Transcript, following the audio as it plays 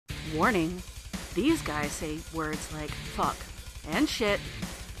Warning, these guys say words like fuck and shit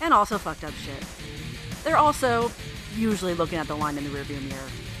and also fucked up shit. They're also usually looking at the line in the rearview mirror.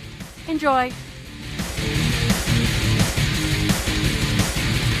 Enjoy!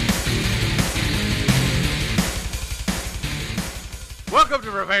 Welcome to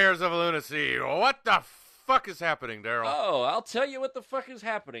Purveyors of Lunacy. What the fuck is happening, Daryl? Oh, I'll tell you what the fuck is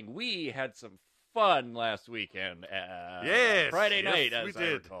happening. We had some fun last weekend. Friday night, as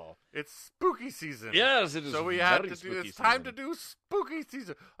I recall. It's spooky season. Yes, it is. So we had to do. It's time to do spooky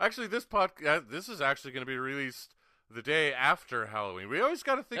season. Actually, this podcast, this is actually going to be released the day after Halloween. We always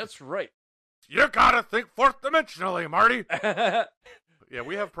got to think. That's right. You got to think fourth dimensionally, Marty. Yeah,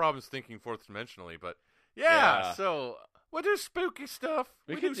 we have problems thinking fourth dimensionally, but yeah. So we do spooky stuff.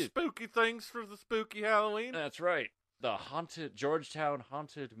 We do spooky things for the spooky Halloween. That's right. The Georgetown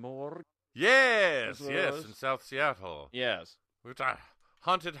Haunted Morgue. Yes, in South Seattle. Yes. It's a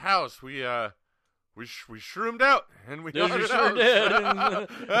haunted house. We shroomed out and we sure did. Which,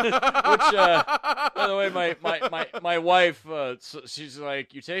 by the way, my wife, she's like,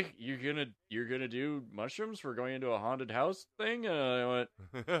 you're gonna do mushrooms for going into a haunted house thing? And I went,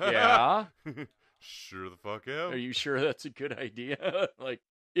 yeah. Sure the fuck am. Are you sure that's a good idea? Like,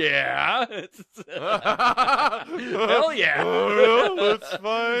 yeah. Hell yeah. Well, let's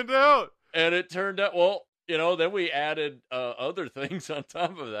find out. And it turned out, well, then we added other things on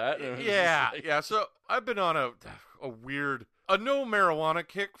top of that. Yeah. So I've been on a weird, no marijuana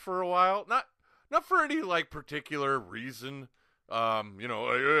kick for a while. Not for any particular reason. I'm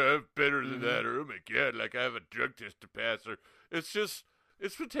better than that, or oh my god, I have a drug test to pass, or it's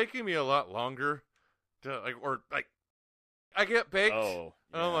been taking me a lot longer to I get baked. Oh,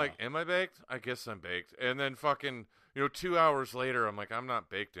 yeah. And I'm like, am I baked? I guess I'm baked. And then fucking 2 hours later, I'm like, I'm not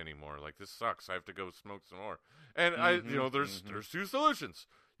baked anymore. Like, this sucks. I have to go smoke some more. And there's two solutions.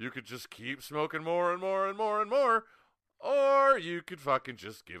 You could just keep smoking more and more and more and more, or you could fucking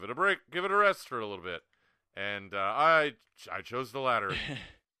just give it a break, give it a rest for a little bit. And I chose the latter.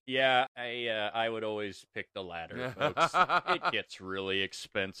 Yeah, I would always pick the latter, folks. It gets really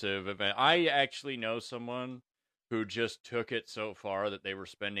expensive. I actually know someone who just took it so far that they were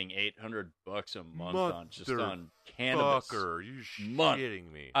spending $800 a month on cannabis. Are you shitting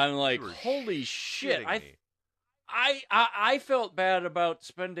me? I'm like, holy shit! I felt bad about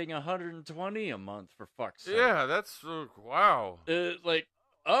spending $120 a month for fuck's sake. Yeah, that's wow.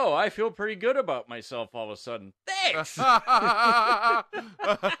 I feel pretty good about myself all of a sudden. Thanks.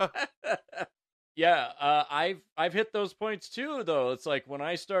 Yeah, I've hit those points too, though. It's like when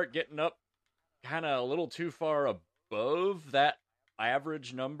I start getting up kind of a little too far above that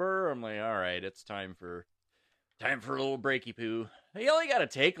average number, I'm like, all right, it's time for a little breaky poo. You only got to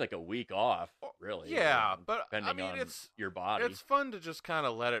take a week off, really. Yeah, but depending on your body. It's fun to just kind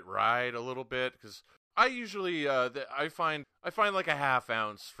of let it ride a little bit, because I usually I find like a half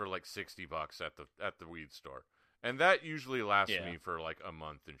ounce for $60 at the weed store, and that usually lasts me for a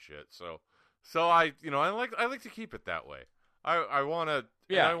month and shit. So I like to keep it that way. I want to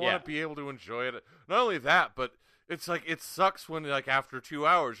be able to enjoy it. Not only that, but it's it sucks when after 2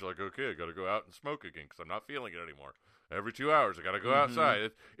 hours you're like, okay, I got to go out and smoke again because I'm not feeling it anymore. Every 2 hours I got to go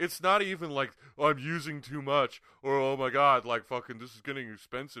outside. It's not even I'm using too much, or oh my god, fucking this is getting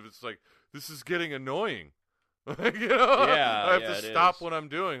expensive. It's this is getting annoying. Yeah, I have to stop what I'm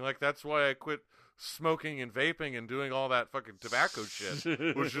doing. That's why I quit smoking and vaping and doing all that fucking tobacco shit.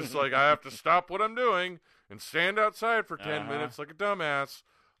 It was just I have to stop what I'm doing and stand outside for 10 minutes like a dumbass.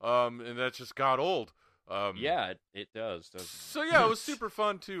 And that just got old. Yeah, it does. So yeah, it was super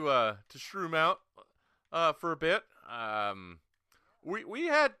fun to shroom out for a bit. We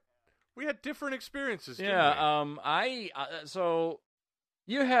had different experiences. Didn't we? So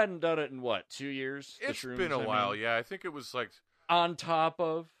you hadn't done it in what, 2 years? It's been a while. Yeah, I think it was on top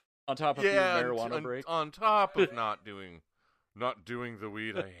of your marijuana break. On top of not doing the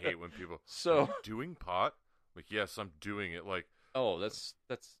weed. I hate when people doing pot. Yes, I'm doing it.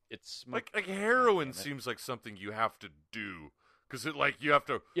 It's heroin seems like something you have to do, because you have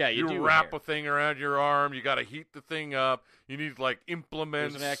to you wrap a thing around your arm. You got to heat the thing up. You need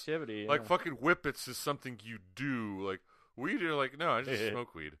implements. There's an activity. Yeah. Fucking whippets is something you do. Weed, you're no, I just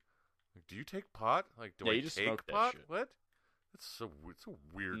smoke weed. Do you take pot? Do I you just take smoke pot? That shit. What? It's a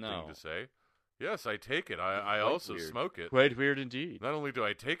weird thing to say. Yes, I take it. I also smoke it. Quite weird indeed. Not only do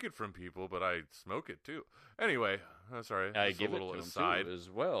I take it from people, but I smoke it too. Anyway, sorry. I give a little it to aside them too, as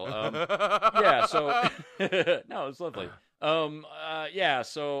well. Yeah, so no, it's lovely. Yeah,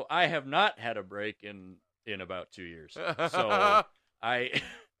 so I have not had a break in about 2 years. So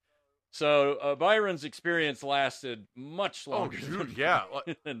So Byron's experience lasted much longer. Oh, dude, than yeah.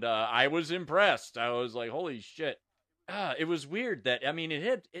 mine. And I was impressed. I was like, holy shit. It was weird that, I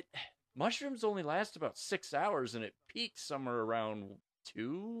mean, mushrooms only last about 6 hours, and it peaked somewhere around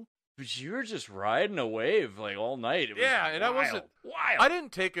 2. But you were just riding a wave like all night. It was and wild. I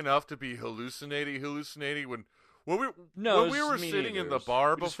didn't take enough to be hallucinating when we were sitting in the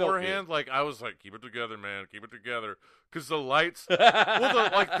bar beforehand. Like, I was like, keep it together, man, keep it together, because the lights,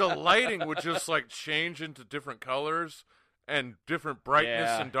 the lighting would just like change into different colors and different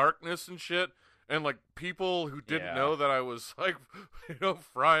brightness and darkness and shit. And like people who didn't know that I was like,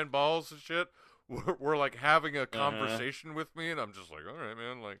 frying balls and shit were like having a conversation with me, and I'm just like, all right,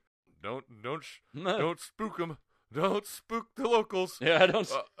 man, like don't spook them. Don't spook the locals. Yeah, don't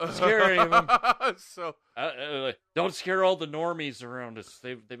scare any of them. So don't scare all the normies around us.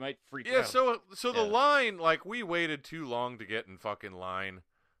 They might freak out. So the line, like, we waited too long to get in fucking line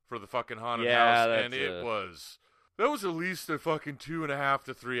for the fucking haunted house, and that was at least a fucking 2.5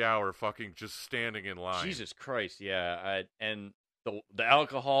 to 3 hour fucking just standing in line. Jesus Christ, yeah. And the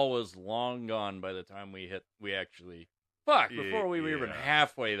alcohol was long gone by the time we actually. Before we were even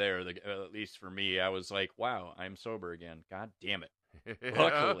halfway there, at least for me, I was like, wow, I'm sober again. God damn it.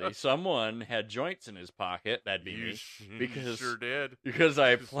 Luckily, someone had joints in his pocket. That'd be me. You sure did. Because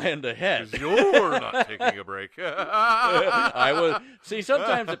I planned ahead. Because you're not taking a break. I was. See,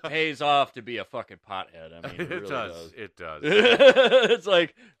 sometimes it pays off to be a fucking pothead. I mean, it really does. It does. It's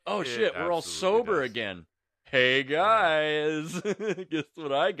like, oh shit, we're all sober again. Hey guys, guess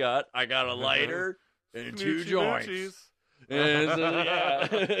what I got? I got a lighter and 2 joints. And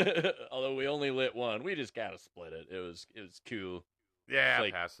so, although we only lit one, we just gotta split it. It was cool. Yeah,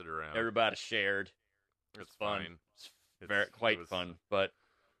 like, pass it around. Everybody shared. It's fun. fine. It's quite fun. But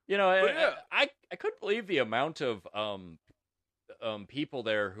I couldn't believe the amount of people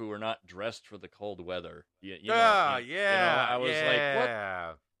there who were not dressed for the cold weather. I was like,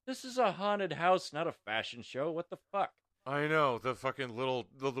 what? This is a haunted house, not a fashion show. What the fuck? I know, the fucking little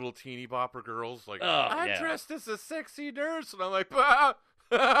teeny bopper girls, like, I'm dressed as a sexy nurse, and I'm like,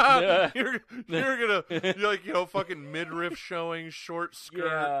 you're like, fucking midriff showing, short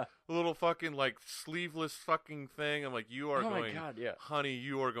skirt, little fucking like sleeveless fucking thing. I'm like, honey,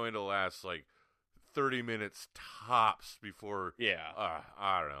 you are going to last like 30 minutes tops before.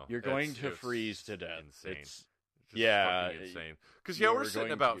 I don't know. You're going to freeze to death. Insane. It's fucking insane. Because we're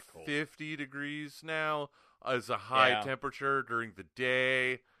sitting about 50 degrees now. As a high temperature during the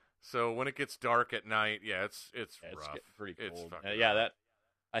day, so when it gets dark at night, it's rough. It's pretty cold. Rough.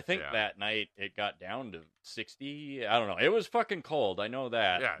 I think that night it got down to 60. I don't know. It was fucking cold. I know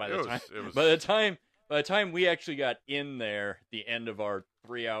that. Yeah, by the time we actually got in there, the end of our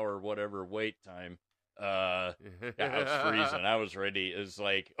 3-hour whatever wait time, I was freezing. I was ready. It's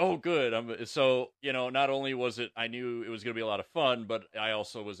like, oh, good. Not only was it, I knew it was going to be a lot of fun, but I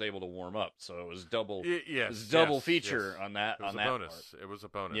also was able to warm up. So it was double. Double feature on that. It was a bonus. Part. It was a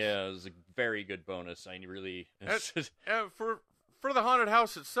bonus. Yeah, it was a very good bonus. I really. For the haunted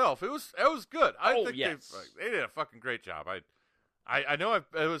house itself, it was good. I think they did a fucking great job. I know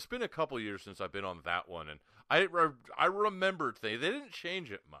it's been a couple years since I've been on that one, and I remembered things. They didn't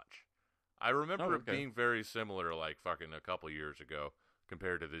change it much. I remember it being very similar, like fucking a couple years ago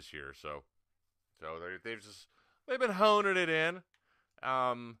compared to this year. So they've been honing it in.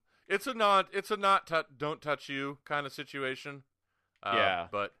 It's a don't touch you kind of situation.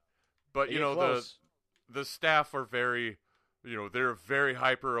 But the staff are very, they're very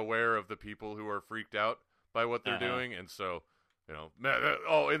hyper aware of the people who are freaked out by what they're doing, and so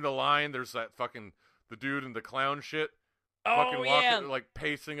in the line there's that fucking the dude in the clown shit. Fucking walking, like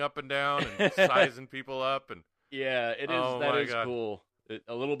pacing up and down and sizing people up, and it is. That is cool.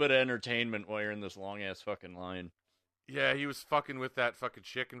 A little bit of entertainment while you're in this long ass fucking line. Yeah, he was fucking with that fucking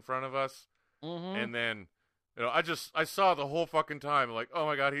chick in front of us, and then I saw the whole fucking time, like, oh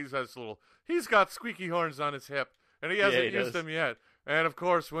my god, he's got squeaky horns on his hip, and he hasn't used them yet. And of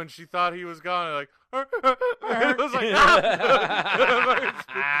course, when she thought he was gone, it was like, spooked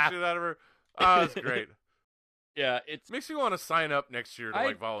the shit out of her. Oh, it's great. Yeah, it makes me want to sign up next year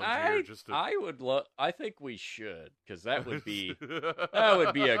to volunteer. I would love. I think we should, because that would be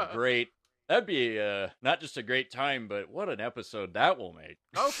a great. That'd be not just a great time, but what an episode that will make.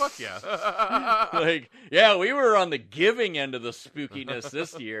 Oh fuck yeah! We were on the giving end of the spookiness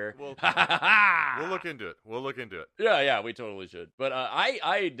this year. We'll look into it. Yeah, we totally should. But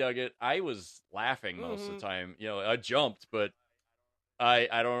I dug it. I was laughing most of the time. I jumped, but.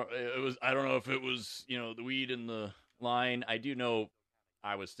 I don't know if it was, the weed in the line. I do know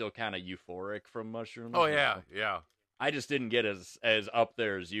I was still kind of euphoric from mushrooms. Oh, yeah. I just didn't get as up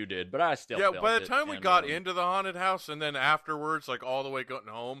there as you did, but I still yeah. felt By the it, time we and, got into the haunted house, and then afterwards, like all the way going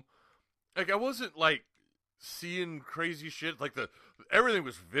home, like I wasn't like seeing crazy shit. Like everything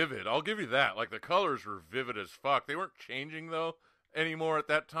was vivid. I'll give you that. Like the colors were vivid as fuck. They weren't changing though anymore at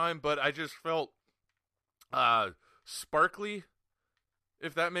that time, but I just felt sparkly.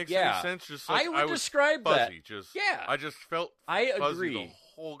 If that makes any sense, just like I would was describe fuzzy. that. I just felt I fuzzy agree. the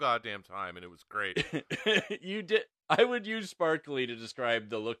whole goddamn time, and it was great. You did. I would use sparkly to describe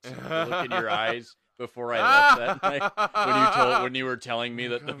the look in your eyes before I left that night when you were telling me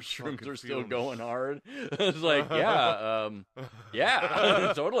that the shrooms are still going hard. I was like,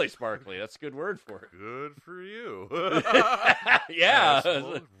 yeah, totally sparkly. That's a good word for it. Good for you. Yeah,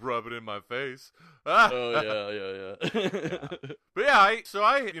 asshole. Rub it in my face. Oh yeah. But yeah,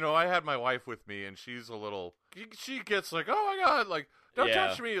 I had my wife with me, and she's a little. She gets like, oh my god, like. Don't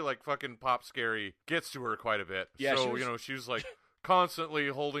touch me, like fucking Pop Scary gets to her quite a bit. Yeah, so, she's like constantly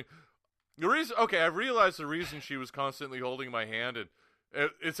holding the reason. Okay, I realized the reason she was constantly holding my hand, and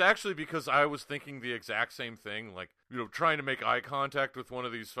it's actually because I was thinking the exact same thing, like, trying to make eye contact with one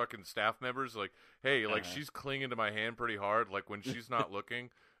of these fucking staff members, like, hey, like she's clinging to my hand pretty hard, like when she's not looking,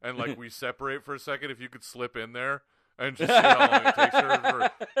 and like we separate for a second, if you could slip in there. And just see how long it takes her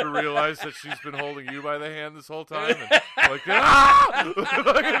to realize that she's been holding you by the hand this whole time. And like, like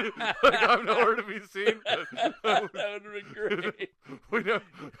I'm nowhere to be seen. That would have been great. We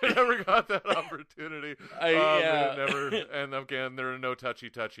never got that opportunity. And again, there are no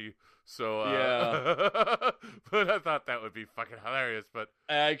touchy. So, but I thought that would be fucking hilarious. But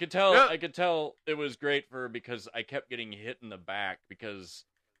I could tell it was great for her because I kept getting hit in the back because.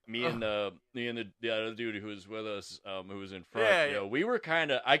 Me and the other dude who was with us, who was in front, we were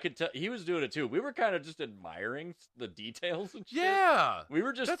kind of. I could tell he was doing it too. We were kind of just admiring the details and shit. Yeah, we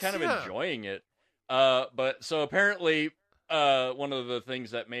were just kind of enjoying it. But so apparently, one of the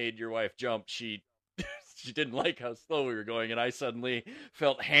things that made your wife jump, she didn't like how slow we were going, and I suddenly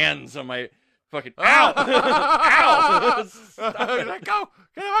felt hands on my fucking ow, ow! Stop it. Like, go,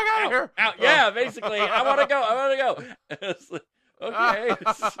 get the fuck out of here! Ow. Yeah, basically, I want to go. It's like, okay.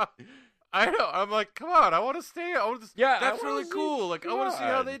 I know. I'm like, come on. I want to stay. That's really cool. Like, I want to see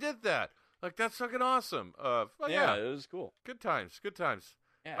how they did that. Like, that's fucking awesome. Yeah, it was cool. Good times.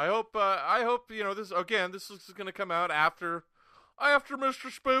 Yeah. I hope this again. This is going to come out after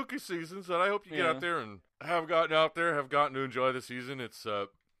Mr. Spooky season. So I hope you get out there and have gotten to enjoy the season. It's the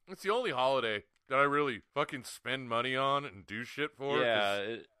only holiday that I really fucking spend money on and do shit for. Yeah,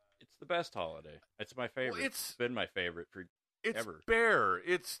 it's the best holiday. It's my favorite. Well, it's been my favorite for. It's ever. bare.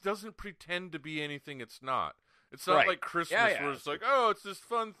 It doesn't pretend to be anything it's not. It's not like Christmas where it's like, oh, it's this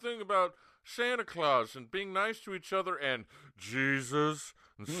fun thing about Santa Claus and being nice to each other and Jesus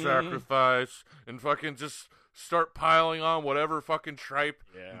and sacrifice and fucking just start piling on whatever fucking tripe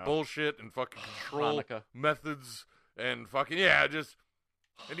and bullshit and fucking control methods and fucking, just...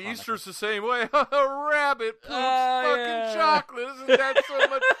 And Easter's the same way. A rabbit poops fucking chocolate. Isn't that so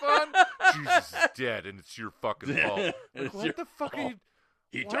much fun? Jesus is dead, and it's your fucking fault. Like, what the fuck are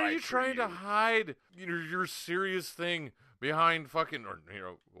you? Why are you trying to hide your serious thing behind fucking, or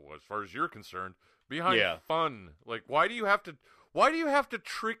as far as you're concerned, behind fun? Like, why do you have to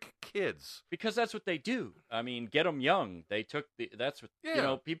trick kids? Because that's what they do. I mean, get them young. They took that's what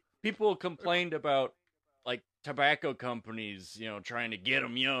people complained about. Like tobacco companies, trying to get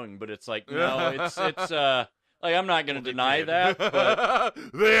them young, but it's like, no, it's like, I'm not going to deny that, but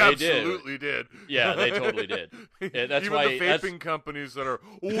they absolutely did. Yeah, they totally did. Yeah, that's even why the vaping companies that are,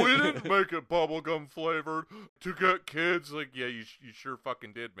 we didn't make it bubblegum flavored to get kids. Like, yeah, you sure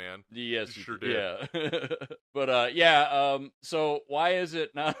fucking did, man. Yes, you sure did. Yeah, but so why is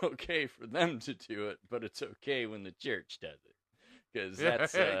it not okay for them to do it, but it's okay when the church does it? Because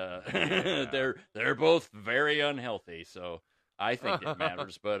that's they're both very unhealthy, so I think it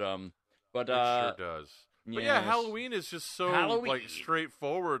matters. But it sure does. But Halloween is just so like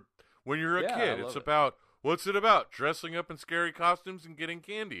straightforward. When you're a kid, it's about what's it about? Dressing up in scary costumes and getting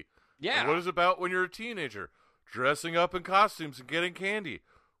candy. Yeah. And what is it about when you're a teenager? Dressing up in costumes and getting candy.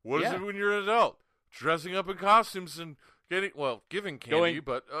 What is it when you're an adult? Dressing up in costumes and giving candy,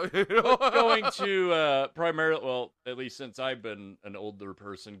 but going to primarily, at least since I've been an older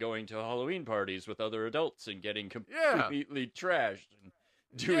person, going to Halloween parties with other adults and getting completely trashed and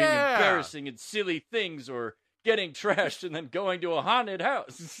doing embarrassing and silly things, or getting trashed and then going to a haunted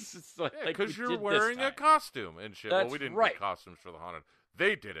house. It's like, because you're wearing a costume and shit. That's well, we didn't get costumes for the haunted.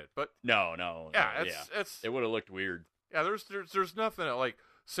 They did it, but no. It's it would have looked weird. Yeah, there's nothing like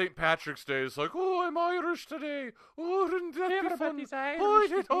St. Patrick's Day is like, oh, I'm Irish today. Oh, didn't that be fun?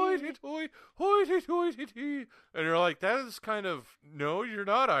 Hoity-toity-toy. And you're like, that is kind of, no, you're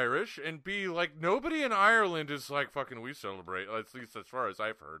not Irish. And B, like, nobody in Ireland is like, fucking, we celebrate, at least as far as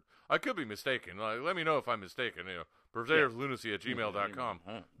I've heard. I could be mistaken. Like, let me know if I'm mistaken, purveyorslunacy@gmail.com.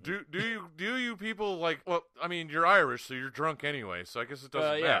 Do you people, like, well, I mean, you're Irish, so you're drunk anyway, so I guess it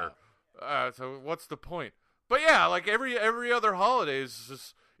doesn't matter. So what's the point? But yeah, like every other holiday is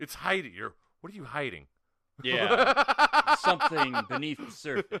just, it's hiding. What are you hiding? Yeah. Something beneath the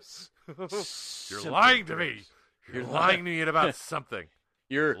surface. You're lying to me. You're lying to me about something.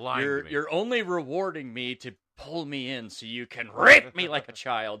 You're only rewarding me to pull me in so you can rape me like a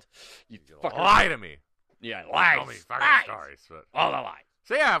child. You fucking lie to me. Yeah, lies. Tell me fucking lies. stories. But... all the lies.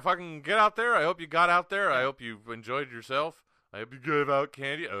 So yeah, fucking get out there. I hope you got out there. I hope you've enjoyed yourself. I hope you gave out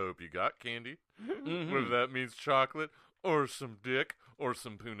candy. I hope you got candy. Mm-hmm. Whether that means chocolate or some dick or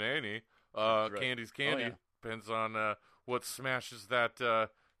some punani. Right. Candy's candy. Depends on what smashes that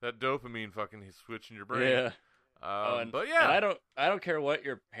dopamine fucking switch in your brain. Yeah. But yeah, and I don't care what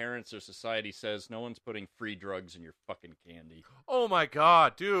your parents or society says. No one's putting free drugs in your fucking candy. Oh my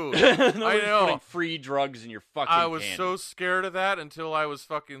god, dude! I know. Putting free drugs in your fucking. I was candy. so scared of that until I was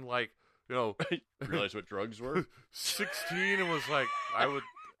fucking like, realize what drugs were. 16 and was like, I would.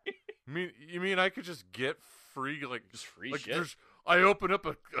 You mean I could just get free just free like shit? I open up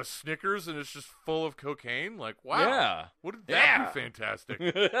a Snickers and it's just full of cocaine. Like, wow, yeah, wouldn't that be fantastic?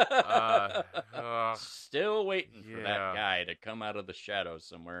 Still waiting for that guy to come out of the shadows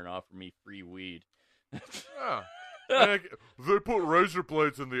somewhere and offer me free weed. Yeah. Like, they put razor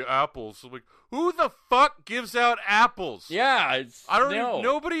blades in the apples. So like, who the fuck gives out apples? Yeah, I don't even.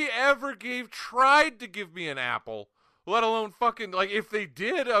 Nobody ever tried to give me an apple, let alone fucking like. If they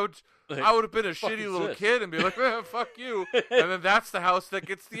did, I would have been a shitty little kid and be like, fuck you. And then that's the house that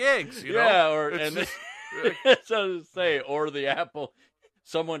gets the eggs. You know? Yeah, that's what I was say. Or the apple.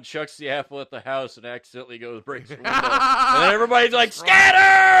 Someone chucks the apple at the house and accidentally breaks the window. And then everybody's like,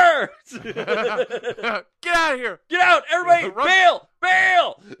 scatter! Get out of here! Get out! Everybody,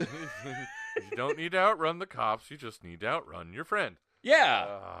 bail! You don't need to outrun the cops. You just need to outrun your friend.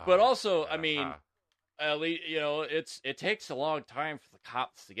 Yeah, but also, I mean, at least, it takes a long time for the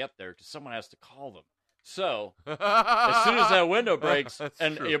cops to get there because someone has to call them. So, as soon as that window breaks,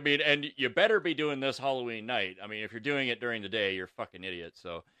 and you better be doing this Halloween night. I mean, if you're doing it during the day, you're a fucking idiot.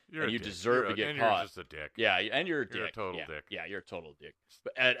 So, you deserve to get caught. You're just a dick. Yeah, and you're a dick. You're a total dick. Yeah, you're a total dick.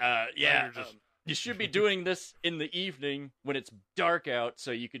 But, you should be doing this in the evening when it's dark out,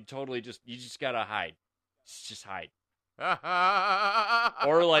 so you can totally you just gotta hide. Just hide.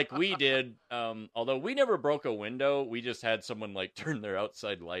 Or like we did, although we never broke a window, we just had someone like turn their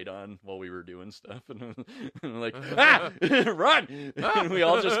outside light on while we were doing stuff, and like, run! And we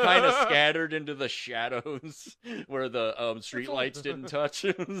all just kind of scattered into the shadows where the street lights didn't touch.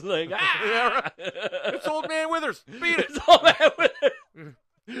 It was like, yeah, right. It's Old Man Withers. Beat it. It's Old Man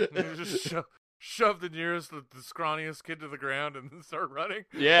Withers. Just shove the nearest, the scrawniest kid to the ground and then start running.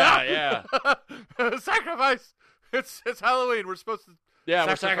 Yeah. Sacrifice. It's Halloween. We're supposed to. Yeah,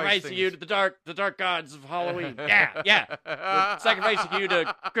 we're sacrificing you to the dark gods of Halloween. Yeah. We're sacrificing you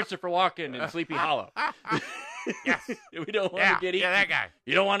to Christopher Walken in Sleepy Hollow. Yes. We don't want to get eaten. Yeah, that guy.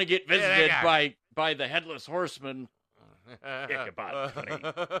 You don't want to get visited by the Headless Horseman. Ichabod.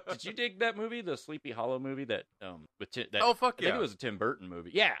 Did you dig that movie, the Sleepy Hollow movie? That oh fuck yeah! I think it was a Tim Burton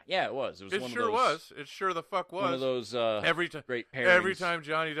movie. Yeah, it was. It was. It one sure of those, was. It sure the fuck was. One of those great pairings. Every time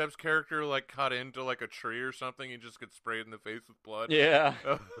Johnny Depp's character like cut into like a tree or something, he just gets sprayed in the face with blood. Yeah,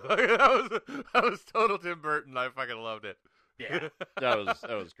 that was total Tim Burton. I fucking loved it. Yeah, that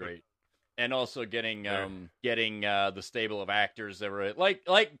was great. And also getting the stable of actors that were like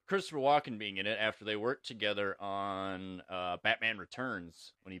Christopher Walken being in it after they worked together on Batman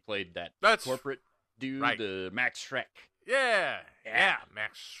Returns when he played that corporate dude, the Max Schreck. Yeah,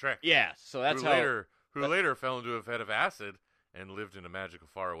 Max Schreck. Yeah, so that's who later fell into a vat of acid and lived in a magical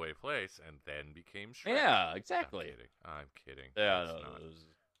faraway place and then became Schreck. Yeah, exactly. I'm kidding. Yeah,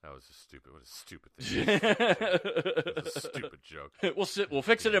 that was stupid. What a stupid thing. It was a stupid joke. We'll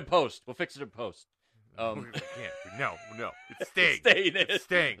fix it in post. We can't. No. It's staying. It's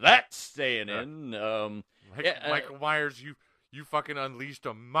staying. That's staying in. Michael Myers, you fucking unleashed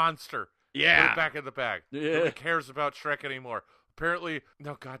a monster. Yeah. Put it back in the bag. Yeah. Nobody cares about Shrek anymore. Apparently,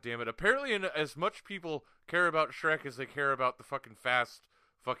 no, goddammit. Apparently, as much people care about Shrek as they care about the fucking Fast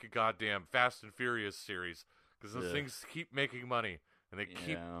and Furious series, because those things keep making money. And they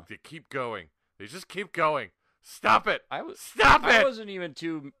keep going. They just keep going. Stop it! I wasn't even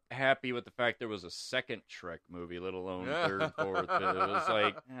too happy with the fact there was a second Shrek movie, let alone third, fourth. It was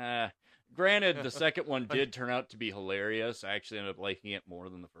like, granted, the second one did turn out to be hilarious. I actually ended up liking it more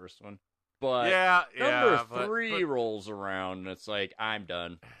than the first one. But number three rolls around, and it's like, I'm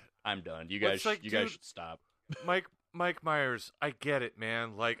done. You guys should stop. Mike Myers, I get it,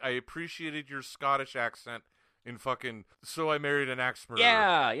 man. Like, I appreciated your Scottish accent in fucking So I Married an Axe Murderer.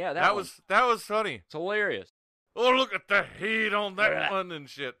 Yeah, that was funny. It's hilarious. Oh, look at the heat on that one and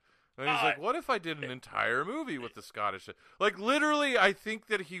shit. And he's like, what if I did an entire movie with the Scottish? Like, literally, I think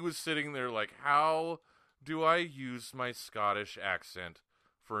that he was sitting there like, how do I use my Scottish accent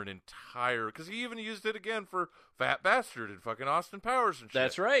for an entire... Because he even used it again for Fat Bastard and fucking Austin Powers and shit.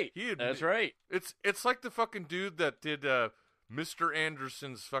 That's right. That's right. It's like the fucking dude that did Mr.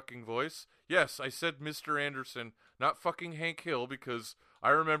 Anderson's fucking voice. Yes, I said Mr. Anderson, not fucking Hank Hill, because I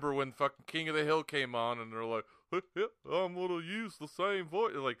remember when fucking King of the Hill came on and they're like, I'm gonna use the same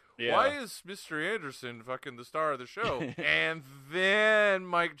voice. Like, why is Mr. Anderson fucking the star of the show? And then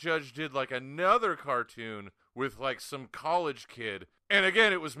Mike Judge did like another cartoon with like some college kid, and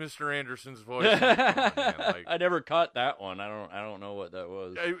again it was Mr. Anderson's voice. Like, I never caught that one. I don't know what that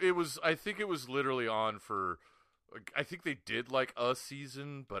was. It was. I think it was literally on for. I think they did like a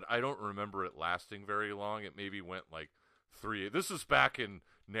season, but I don't remember it lasting very long. It maybe went like 3. This was back in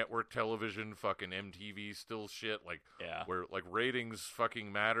network television, fucking MTV still shit, like where like ratings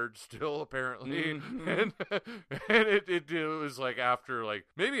fucking mattered still apparently, and it was like after like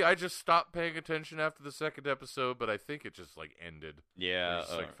maybe I just stopped paying attention after the second episode, but I think it just like ended. Yeah,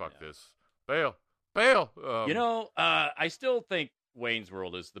 just like fuck this, bail. I still think Wayne's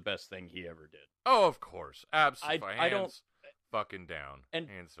World is the best thing he ever did. Oh, of course, absolutely. I don't fucking down, and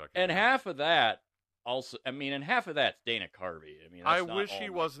down. Half of that. Also, I mean, and half of that's Dana Carvey. I mean, I wish he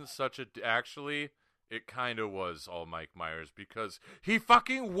wasn't such a. Actually, it kind of was all Mike Myers because he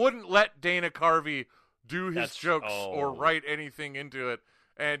fucking wouldn't let Dana Carvey do his jokes or write anything into it.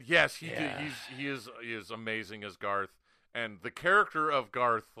 And yes, he is amazing as Garth, and the character of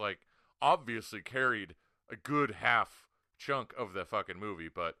Garth like obviously carried a good half chunk of the fucking movie.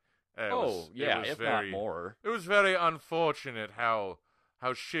 But if not more, it was very unfortunate how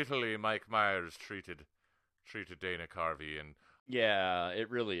shittily Mike Myers treated Dana Carvey, and yeah,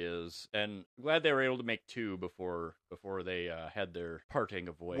 it really is. And I'm glad they were able to make 2 before they had their parting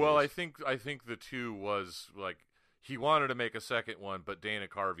of ways. Well, I think the 2 was like he wanted to make a second one, but Dana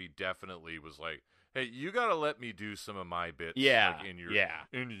Carvey definitely was like, "Hey, you got to let me do some of my bits, like,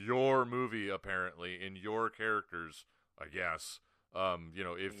 in your movie, apparently in your characters, I guess."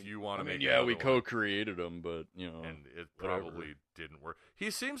 If you want to make we co-created them, but and it probably didn't work.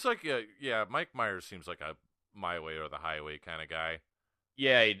 He seems like Mike Myers seems like a my way or the highway kind of guy.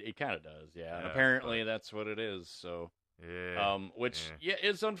 Yeah, he kind of does. Yeah, and apparently that's what it is. So,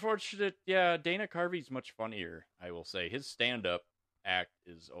 it's unfortunate. Yeah, Dana Carvey's much funnier. I will say his stand-up act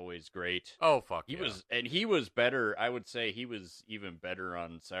is always great. Oh fuck, he was better. I would say he was even better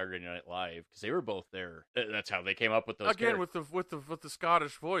on Saturday Night Live because they were both there. That's how they came up with those. Again, with the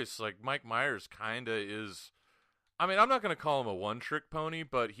Scottish voice, like Mike Myers kind of is. I mean, I'm not going to call him a one-trick pony,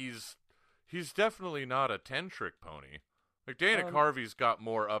 but he's definitely not a 10-trick pony. Like Dana Carvey's got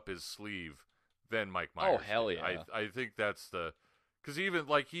more up his sleeve than Mike Myers. Oh hell yeah! I think that's because even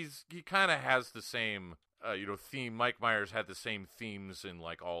like he kind of has the same. Theme. Mike Myers had the same themes in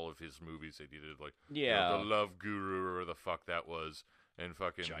like all of his movies that he did, like the Love Guru or the fuck that was, and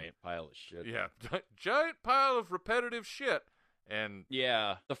fucking giant pile of shit. Yeah, giant pile of repetitive shit. And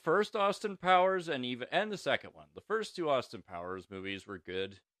yeah, the first Austin Powers and the second one, the first 2 Austin Powers movies were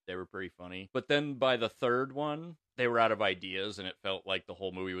good. They were pretty funny, but then by the third one, they were out of ideas, and it felt like the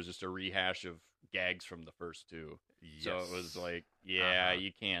whole movie was just a rehash of gags from the first 2. Yes. So it was like, you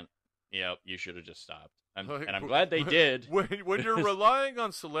can't. Yep, you should have just stopped. And I'm glad they did. When you're relying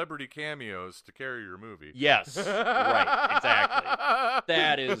on celebrity cameos to carry your movie. Yes, right, exactly.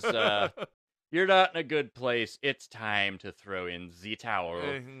 That is, you're not in a good place. It's time to throw in the towel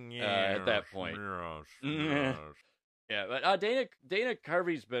at that point. Yeah, but Dana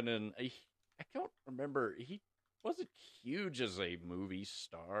Carvey's been in. I don't remember. He wasn't huge as a movie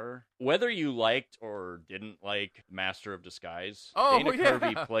star. Whether you liked or didn't like Master of Disguise, Dana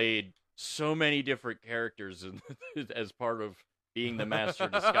Carvey played so many different characters as part of being the Master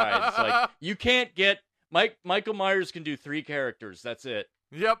of Disguise. It's like, you can't get... Michael Myers can do 3 characters. That's it.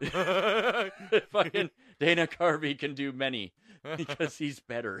 Yep. Fucking Dana Carvey can do many because he's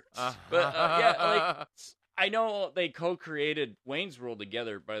better. But I know they co-created Wayne's World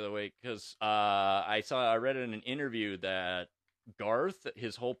together, by the way, because I read in an interview that Garth,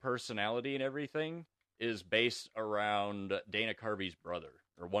 his whole personality and everything, is based around Dana Carvey's brother,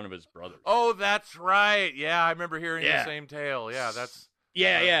 or one of his brothers. Oh, that's right. Yeah, I remember hearing the same tale. Yeah, that's...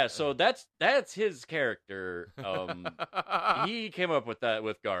 Yeah. So that's his character. He came up with that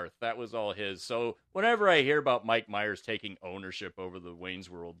with Garth. That was all his. So whenever I hear about Mike Myers taking ownership over the Wayne's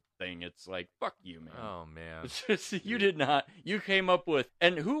World thing, it's like, fuck you, man. Oh, man. You did not. You came up with...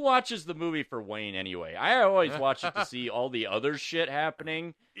 And who watches the movie for Wayne anyway? I always watch it to see all the other shit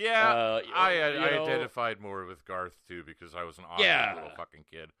happening. Yeah, I identified more with Garth, too, because I was an awkward little fucking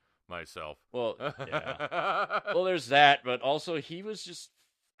kid myself. Well, yeah. Well, there's that, but also he was just...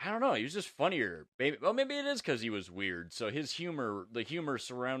 I don't know. He was just funnier. Maybe it is because he was weird. So his humor, the humor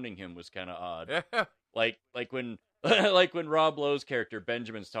surrounding him, was kind of odd. like when when Rob Lowe's character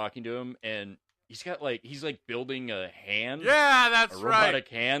Benjamin's talking to him, and he's building a hand. Yeah, that's a robotic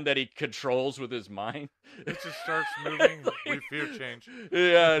hand that he controls with his mind. It just starts moving. We fear change.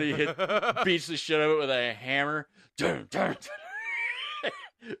 Yeah, and he beats the shit out of it with a hammer. Dun, dun, dun.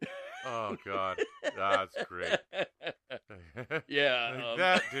 Oh God, that's great. Yeah,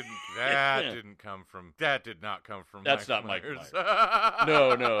 that did not come from. That's Mike not Mike Myers. Myers.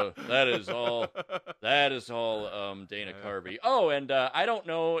 No, that is all Dana Carvey. Oh, and I don't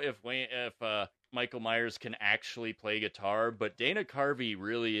know if Michael Myers can actually play guitar, but Dana Carvey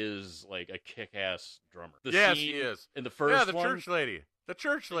really is like a kick-ass drummer. Yes, he is. In the first one, church lady. The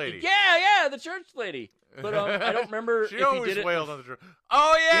church lady. Yeah, the church lady. But I don't remember she if always he did wailed it. on the drum.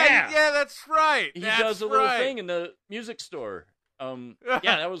 Oh yeah, that's right. He does a little thing in the music store. Yeah,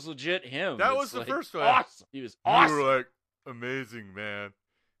 that was legit him. That was the first one. Awesome. He was awesome. You were like amazing, man.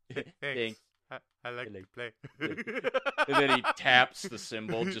 Thanks. I like to play. And then he taps the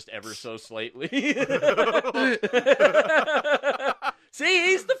cymbal just ever so slightly. See,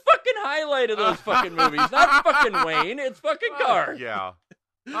 he's the fucking highlight of those fucking movies. Not fucking Wayne, it's fucking Garth. Yeah.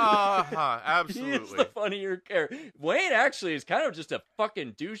 Absolutely. He's the funnier character. Wayne actually is kind of just a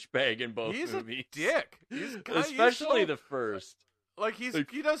fucking douchebag in both movies. He's a dick. Especially the first. Like he's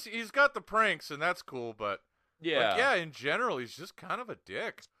got the pranks and that's cool, but in general he's just kind of a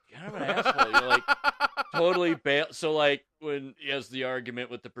dick. Kind of an asshole. You're like totally bail. So like when he has the argument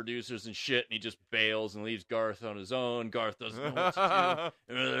with the producers and shit, and he just bails and leaves Garth on his own. Garth doesn't know what to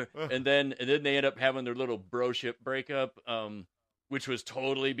do. And then they end up having their little broship breakup, which was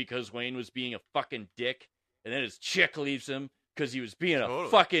totally because Wayne was being a fucking dick, and then his chick leaves him because he was being a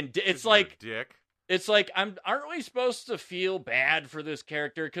fucking dick. It's like dick. It's like, aren't we supposed to feel bad for this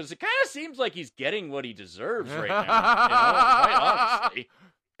character? Because it kind of seems like he's getting what he deserves right now. Quite honestly.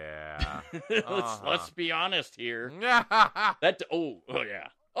 Yeah. Let's be honest here. Yeah. Those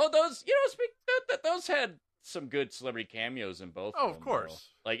had some good celebrity cameos in both. Of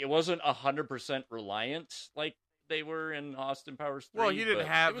course. Though. Like it wasn't 100% reliant like they were in Austin Powers 3. Well, he didn't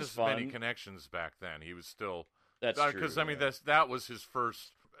have as many connections back then. He was still. That's true. Because that was his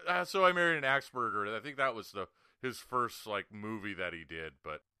first. So I Married an Axburger. I think that was his first movie that he did,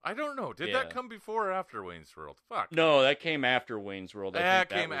 but I don't know. Did that come before or after Wayne's World? Fuck. No, that came after Wayne's World. That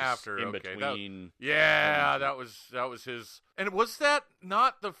came after. In between. That was his. And was that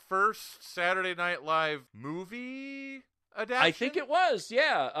not the first Saturday Night Live movie adaptation? I think it was.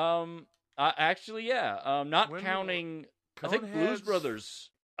 Yeah. Actually, yeah. Not counting. I think Blues Brothers.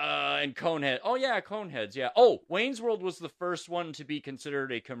 And Conehead. Oh, yeah, Coneheads, yeah. Oh, Wayne's World was the first one to be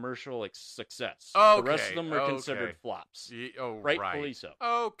considered a commercial success. Okay, the rest of them were considered flops. Rightfully so.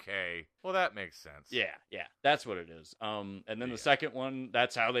 Okay. Well, that makes sense. Yeah, that's what it is. And then the second one,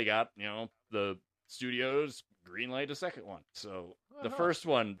 that's how they got, the studios greenlight a second one. So the first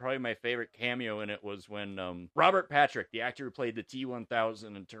one, probably my favorite cameo in it was when Robert Patrick, the actor who played the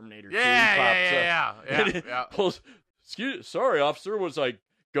T-1000 in Terminator 2, pops up. Pulls, sorry, officer, was like,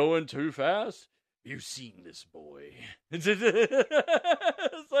 going too fast? You seen this boy? It's like,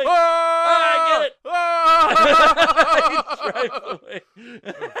 I get it. He drives away.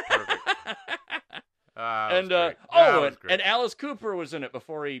 And Alice Cooper was in it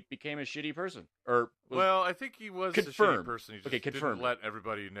before he became a shitty person. I think he was a shitty person. He just didn't let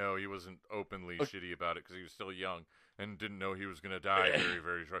everybody know. He wasn't openly shitty about it because he was still young and didn't know he was going to die very,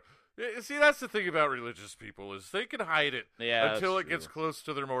 very short. See, that's the thing about religious people is they can hide it until it gets close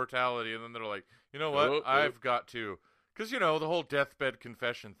to their mortality, and then they're like, you know what, I've got to. Because, the whole deathbed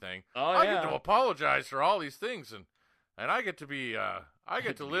confession thing. I get to apologize for all these things, and I get to be, I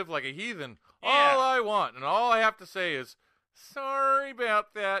get to live like a heathen all I want, and all I have to say is, sorry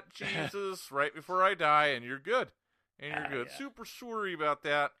about that, Jesus, right before I die, and you're good. And you're good. Yeah. Super sorry about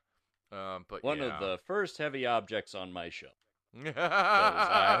that. But One of the first heavy objects on my show.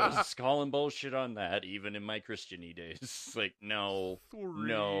 I was calling bullshit on that even in my Christian-y days. Like, no.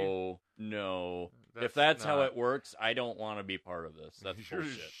 If that's how it works, I don't want to be part of this. That's You're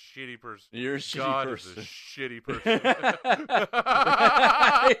bullshit. a shitty person. You're a shitty God person. is a shitty person.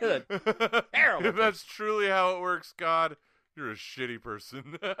 Terrible. If that's truly how it works, God, you're a shitty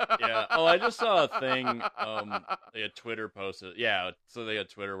person. Yeah. Oh, I just saw a thing. They had Twitter posted. Yeah. So they had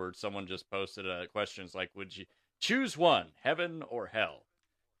Twitter where someone just posted questions like, "Would you choose one, heaven or hell?"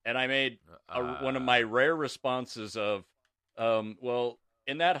 And I made one of my rare responses of, well,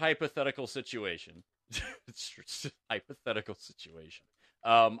 in that hypothetical situation, it's just a hypothetical situation.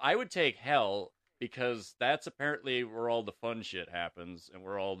 I would take hell because that's apparently where all the fun shit happens and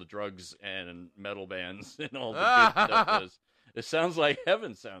where all the drugs and metal bands and all the good stuff is. It sounds like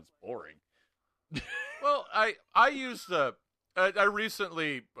heaven sounds boring. Well, I used the I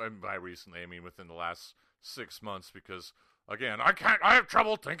recently, and by recently I mean within the last 6 months, because again I have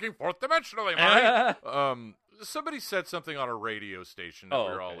trouble thinking fourth dimensionally. Marty. Somebody said something on a radio station that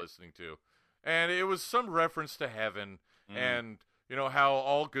we were all listening to, and it was some reference to heaven and. You know, how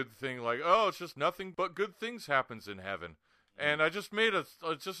all good thing, like, oh, it's just nothing but good things happens in heaven. And I just made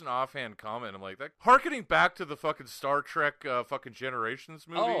just an offhand comment. I'm like, that harkening back to the fucking Star Trek fucking Generations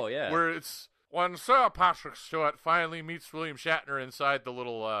movie. Oh, yeah. Where it's when Sir Patrick Stewart finally meets William Shatner inside the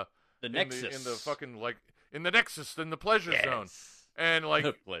little, the Nexus. In the fucking, like, in the Nexus, in the pleasure zone. And, like,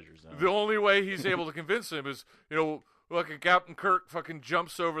 the pleasure zone. The only way he's able to convince him is, you know, fucking Captain Kirk fucking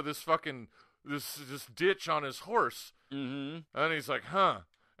jumps over this fucking, this ditch on his horse. Mm-hmm. And he's like, huh.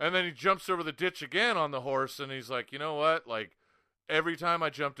 And then he jumps over the ditch again on the horse, and he's like, you know what? Like, every time I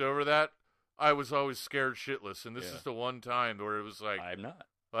jumped over that, I was always scared shitless. And this is the one time where it was like, I'm not.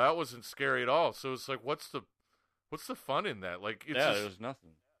 Well, that wasn't scary at all. So it's like, what's the fun in that? Like, it's just, there's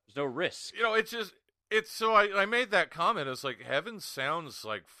nothing. There's no risk. You know, so I made that comment. It's like, heaven sounds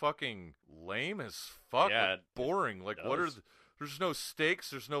like fucking lame as fuck. Yeah, like boring. Like, there's no stakes.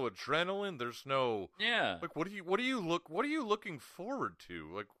 There's no adrenaline. There's no like what are you looking forward to?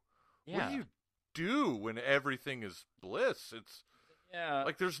 Like what do you do when everything is bliss? It's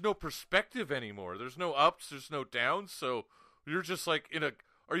like there's no perspective anymore. There's no ups. There's no downs. So you're just like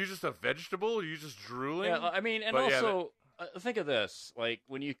are you just a vegetable? Are you just drooling? Yeah, I mean, and also think of this: like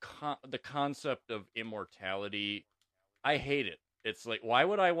when you the concept of immortality, I hate it. It's like, why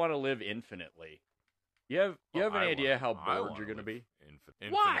would I want to live infinitely? You have any idea how bored you're going to be? Infinitely,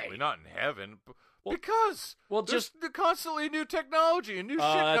 why? Not in heaven. Well, because just constantly new technology and new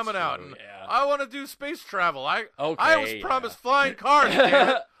shit coming out. And yeah. I want to do space travel. I was promised flying cars. Damn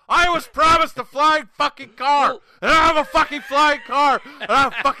it. I was promised a flying fucking car, and I have a fucking flying car, and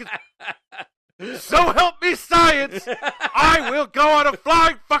I'm fucking. So help me, science! I will go on a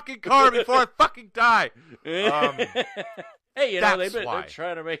flying fucking car before I fucking die. Hey, you know, they're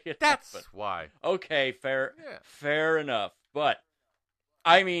trying to make it happen. That's why. Okay, fair enough. But,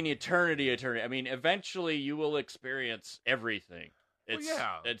 I mean, eternity. I mean, eventually you will experience everything.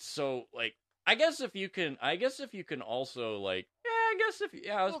 It's so, like, I guess if you can also, like,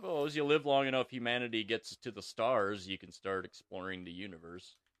 I suppose you live long enough, humanity gets to the stars, you can start exploring the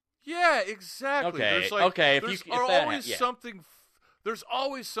universe. Yeah, exactly. Okay, there's always something. There's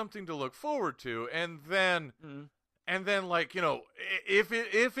always something to look forward to, and then, like, you know, if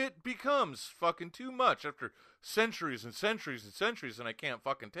it becomes fucking too much after centuries and centuries and centuries, and I can't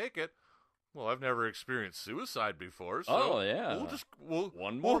fucking take it. Well, I've never experienced suicide before, so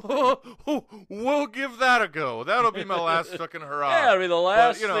we'll give that a go. That'll be my last fucking hurrah. Yeah, it'll be the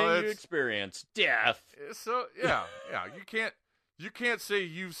last thing you experience. Death. So you can't say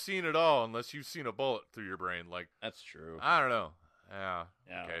you've seen it all unless you've seen a bullet through your brain. Like, that's true. I don't know. Yeah.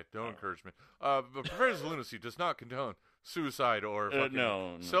 Okay. Don't encourage me. But Professor Lunacy does not condone suicide or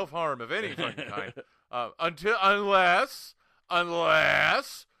fucking self-harm of any fucking kind.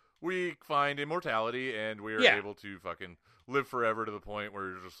 Unless we find immortality and we're able to fucking live forever to the point where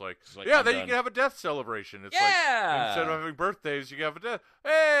you're just like then you can have a death celebration. It's like, instead of having birthdays, you can have a death.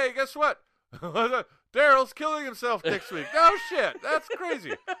 Hey, guess what? Daryl's killing himself next week. No shit, that's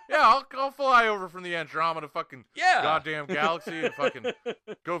crazy. Yeah, I'll fly over from the Andromeda fucking goddamn galaxy and fucking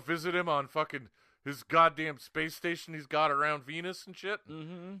go visit him on fucking his goddamn space station he's got around Venus and shit.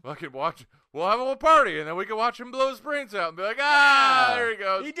 Mm-hmm. Fucking watch. We'll have a little party, and then we can watch him blow his brains out and be like, there he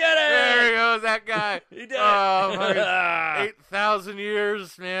goes. He did it. There he goes, that guy. He did it. 8,000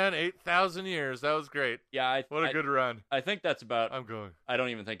 years, man. 8,000 years. That was great. Yeah. What a good run. I think that's about. I'm going. I don't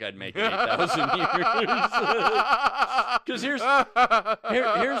even think I'd make it 8,000 years. Because here's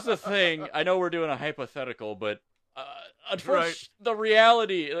the thing. I know we're doing a hypothetical, but unfortunately, the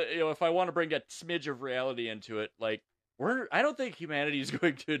reality, you know, if I want to bring a smidge of reality into it, like, I don't think humanity is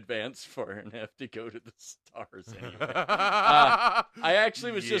going to advance far enough to go to the stars anyway. I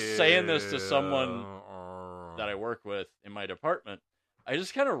actually was just saying this to someone that I work with in my department. I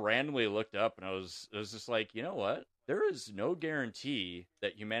just kind of randomly looked up and I was just like, you know what? There is no guarantee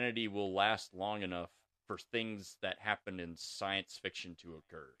that humanity will last long enough for things that happen in science fiction to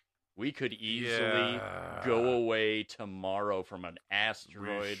occur. We could easily go away tomorrow from an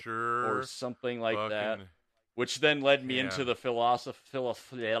asteroid or something like that. Which then led me into the philosophical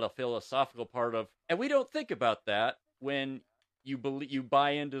part of, and we don't think about that when you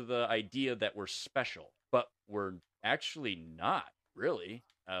buy into the idea that we're special, but we're actually not really.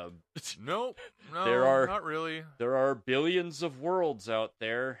 No, not really. There are billions of worlds out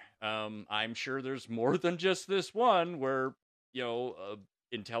there. I'm sure there's more than just this one where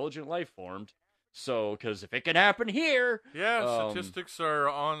intelligent life formed. So, because if it can happen here, statistics are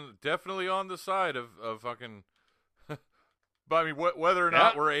definitely on the side of fucking. But I mean, whether or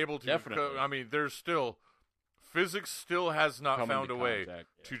not we're able to, definitely. I mean, there's still physics still has not found a way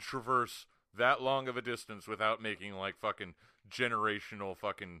to traverse that long of a distance without making like fucking generational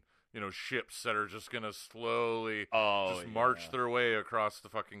fucking ships that are just gonna slowly march their way across the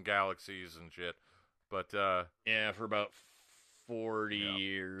fucking galaxies and shit. But for about 40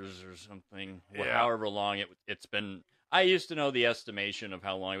 years or something. However long it's been. I used to know the estimation of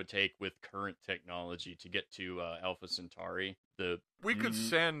how long it would take with current technology to get to Alpha Centauri. We could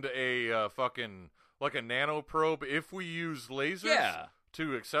send a fucking like a nanoprobe if we use lasers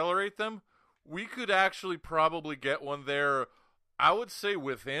to accelerate them. We could actually probably get one there. I would say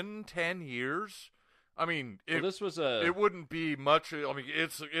within 10 years. I mean, it wouldn't be much. I mean,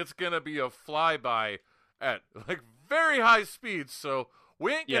 it's gonna be a flyby at like very high speeds, so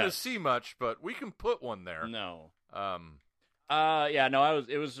we ain't gonna see much, but we can put one there. No.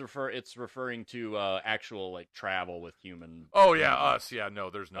 It's referring to actual like travel with human. Oh yeah, us. Yeah, no,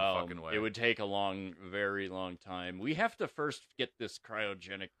 there's no fucking way. It would take very long time. We have to first get this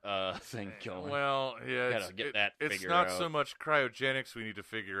cryogenic thing going. Well, yeah, it's not out. So much cryogenics we need to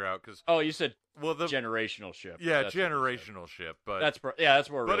figure out because. Oh, you said generational ship. Yeah, generational ship, but that's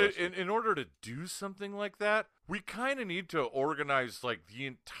more. But in order to do something like that, we kind of need to organize like the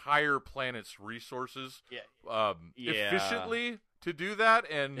entire planet's resources efficiently to do that,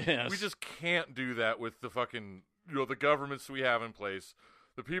 and we just can't do that with the fucking the governments we have in place,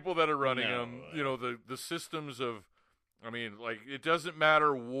 the people that are running them, the systems of. I mean, like it doesn't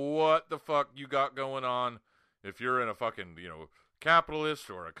matter what the fuck you got going on, if you're in a fucking capitalist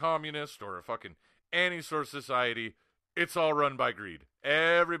or a communist or a fucking any sort of society, it's all run by greed.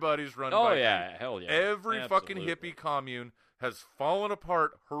 Everybody's run by greed. Hell yeah. Every fucking hippie commune has fallen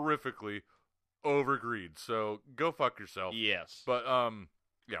apart horrifically over greed. So go fuck yourself. Yes. But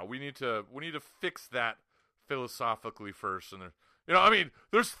we need to fix that philosophically first. And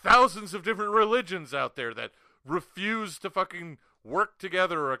there's thousands of different religions out there that refuse to fucking work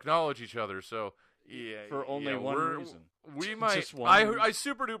together or acknowledge each other. So for only one reason. We might. I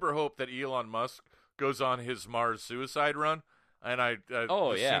super duper hope that Elon Musk goes on his Mars suicide run, and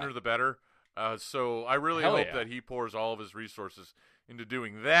the sooner the better. So I really hope that he pours all of his resources into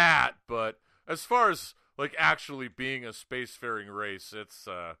doing that. But as far as like actually being a spacefaring race, it's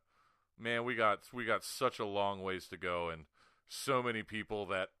man, we got such a long ways to go, and so many people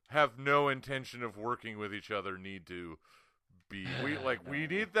that have no intention of working with each other need to. We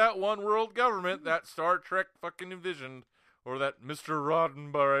need that one world government that Star Trek fucking envisioned, or that Mr.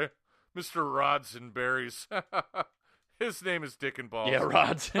 Roddenberry's. His name is Dick and Balls. Yeah,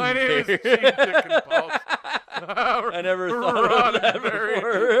 Roddenberry. My name is Gene Dick and Balls. I never thought of that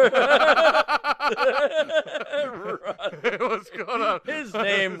before. What's going on? His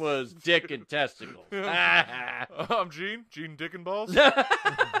name was Dick and Testicles. I'm Gene Dick and Balls.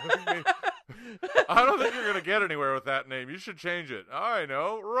 I don't think you're going to get anywhere with that name. You should change it. I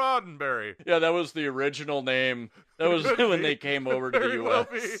know. Roddenberry. Yeah, that was the original name. That was when they came over to the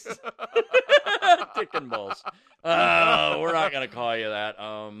U.S. Dick and Balls. We're not going to call you that.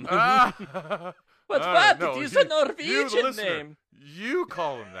 What's that? No, it's a Norwegian name. You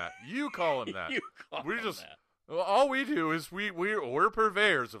call him that. All we do is we're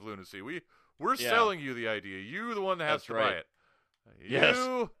purveyors of lunacy. We're selling you the idea. You're the one that has to buy it.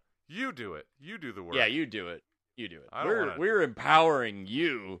 You do it. You do the work. Yeah, you do it. We're empowering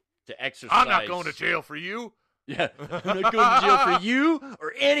you to exercise. I'm not going to jail for you. Yeah, I'm not going to jail for you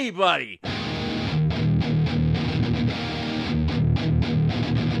or anybody.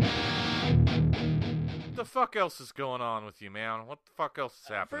 What the fuck else is going on with you, man? What the fuck else is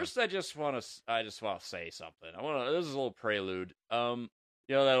happening? First, I just want to say something. This is a little prelude. That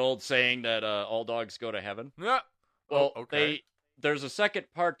old saying that all dogs go to heaven. Yeah. Well, okay. there's a second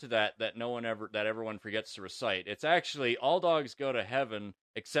part to that everyone forgets to recite. It's actually all dogs go to heaven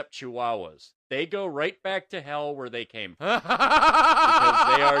except Chihuahuas. They go right back to hell where they came from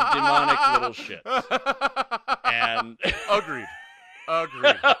because they are demonic little shits. And Agreed.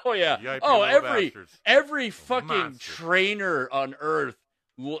 Oh yeah. Every fucking Monsters. trainer on Earth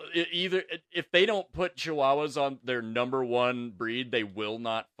either if they don't put Chihuahuas on their number one breed, they will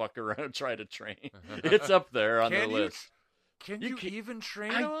not fuck around and try to train. It's up there on their list. Can you even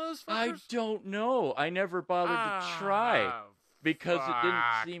train those fuckers? I don't know. I never bothered to try because it didn't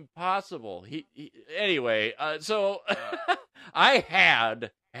seem possible. Anyway. So I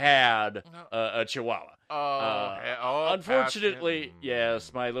had a Chihuahua. Unfortunately,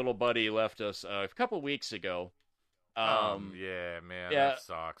 yes, my little buddy left us a couple weeks ago. Yeah, man, that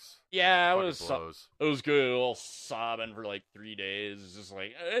sucks. Yeah, it was good. All sobbing for like 3 days. It's just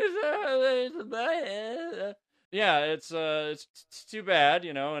like, yeah, it's too bad,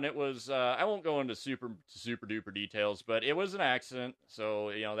 you know. And it was, I won't go into super duper details, but it was an accident, so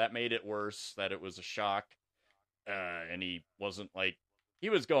you know that made it worse. That it was a shock, and he wasn't like he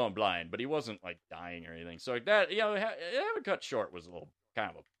was going blind, but he wasn't like dying or anything. So like that, you know, having cut short was a little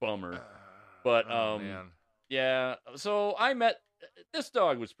kind of a bummer. But man. Yeah, so I met this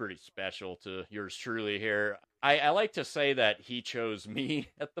dog was pretty special to yours truly here. I like to say that he chose me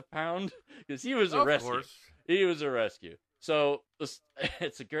at the pound because he was a rescue. Course. He was a rescue. So it's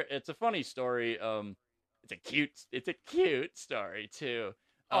a funny story. It's a cute story too.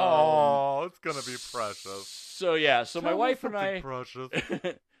 It's gonna be precious. So yeah, so my wife and I precious.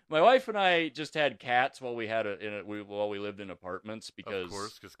 My wife and I just had cats while we lived in apartments because of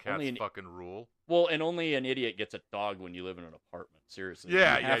course, because cats fucking rule. Well, and only an idiot gets a dog when you live in an apartment. Seriously.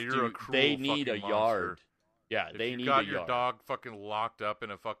 Yeah, you're a cruel They need a fucking yard. monster. Yeah, if they you need got a your yard. dog fucking locked up in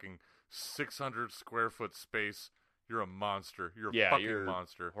a fucking 600 square foot space, you're a monster. You're a fucking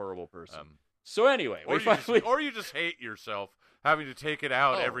monster. Horrible person. So anyway, or you just hate yourself having to take it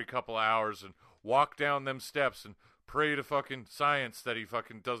out every couple hours and walk down them steps and pray to fucking science that he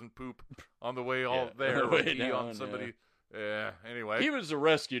fucking doesn't poop on the way there or pee on somebody. Yeah. Anyway, he was a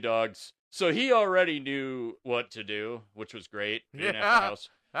rescue dog, so he already knew what to do, which was great. At the house.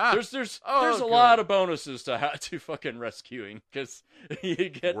 There's a lot of bonuses to fucking rescuing because you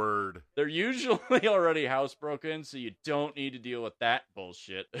get They're usually already housebroken, so you don't need to deal with that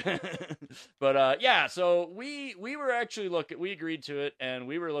bullshit. But yeah, so we were actually we agreed to it, and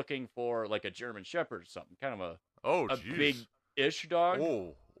we were looking for like a German Shepherd or something, kind of a big-ish dog.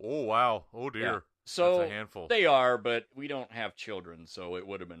 Oh wow, oh dear. Yeah. So that's a handful. They are, but we don't have children, so it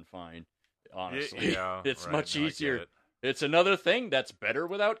would have been fine. Honestly, it's much easier. It's another thing that's better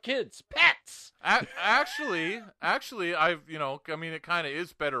without kids. Pets! Actually, it kind of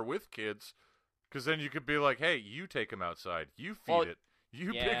is better with kids, because then you could be like, hey, you take him outside. You feed it.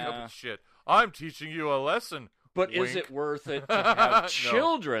 You pick up its shit. I'm teaching you a lesson. But Wink. Is it worth it to have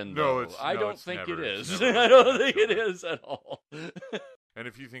children, though? I don't think it is. I don't think it is at all. And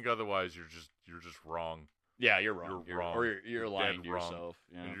if you think otherwise, you're just wrong. Yeah, you're wrong. You're wrong. Or you're lying to wrong. yourself.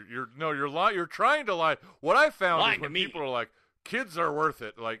 Yeah. You're lying. You're trying to lie. What I found is when people are like, kids are worth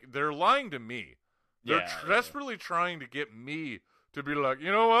it, like, they're lying to me. They're desperately trying to get me to be like,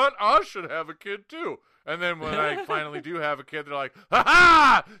 you know what? I should have a kid too. And then when I finally do have a kid, they're like,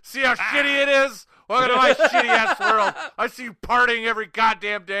 ha-ha! See how shitty it is? Welcome to my shitty-ass world. I see you partying every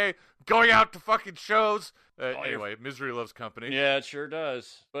goddamn day, going out to fucking shows. Anyway, misery loves company. Yeah, it sure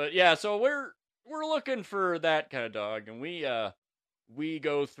does. But yeah, so we're looking for that kind of dog, and we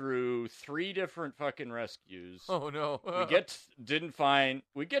go through 3 different fucking rescues. Oh no. We get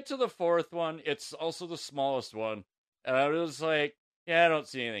to the 4th one. It's also the smallest one. And I was like, yeah, I don't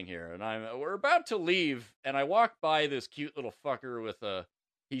see anything here. And we're about to leave, and I walk by this cute little fucker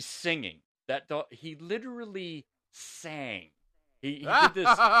he's singing. That dog, he literally sang. He did this,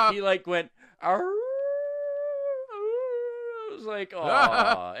 he like went, arr. I was like,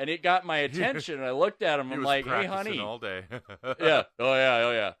 "Aw," and it got my attention. And I looked at him. I'm like, "Hey, honey." All day. Yeah. Oh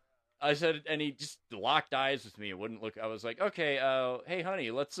yeah. I said, and he just locked eyes with me and wouldn't look. I was like, "Okay, hey,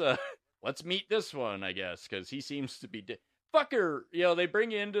 honey, let's meet this one, I guess, because he seems to be fucker." You know, they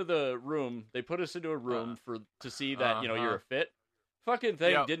bring you into the room. They put us into a room to see that you're a fit. Fucking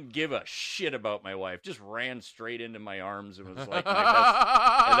thing didn't give a shit about my wife. Just ran straight into my arms and was like my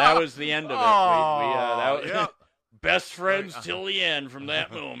best. And that was the end of it. Best friends till the end from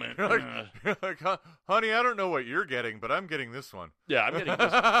that moment. like, honey, I don't know what you're getting, but I'm getting this one. Yeah, I'm getting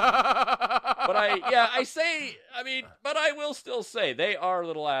this one. But I will still say they are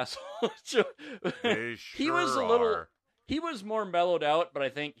little assholes. They sure He was more mellowed out, but I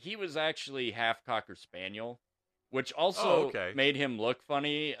think he was actually half Cocker Spaniel. which also made him look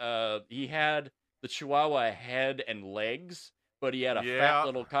funny. He had the Chihuahua head and legs, but he had a fat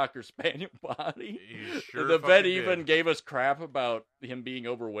little Cocker Spaniel body. Sure the vet did. even gave us crap about him being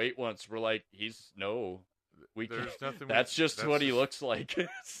overweight once. We're like, that's just what he looks like.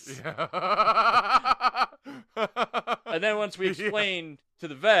 And then once we explained to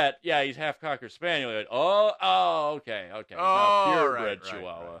the vet, he's half Cocker Spaniel. Like, okay. Oh, purebred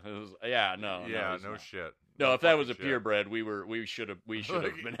Chihuahua. Right. It was, no shit. No, if that was a purebred, we should have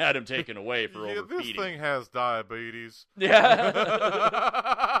been had him taken away for overfeeding. This thing has diabetes. Yeah.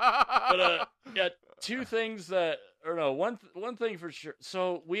 But two things one thing for sure.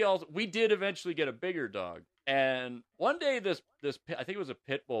 So we did eventually get a bigger dog, and one day this I think it was a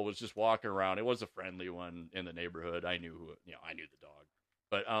pit bull was just walking around. It was a friendly one in the neighborhood. I knew the dog,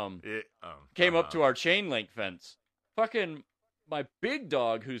 but came up to our chain link fence. Fucking my big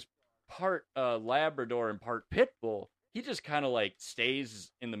dog, who's part Labrador and part pit bull, he just kind of like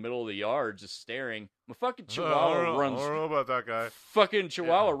stays in the middle of the yard just staring. My fucking Chihuahua runs. I don't know about that guy. Fucking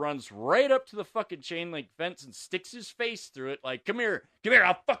Chihuahua runs right up to the fucking chain link fence and sticks his face through it like, come here,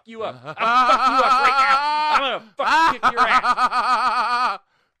 I'll fuck you up. I'll fuck you up right now. I'm gonna fucking kick your ass.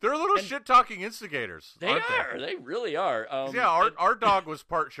 They're little shit-talking instigators. They are. They really are. Our dog was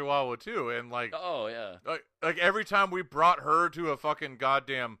part Chihuahua too, and like, like every time we brought her to a fucking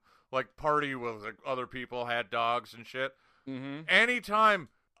goddamn like party with like, other people had dogs and shit. Mm-hmm. Anytime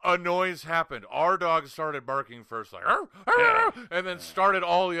a noise happened, our dog started barking first, like, arr, arr, and then started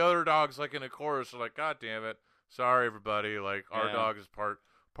all the other dogs like in a chorus. Like, God damn it, sorry everybody. Like our dog is part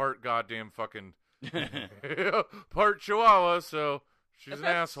goddamn fucking part Chihuahua, so she's an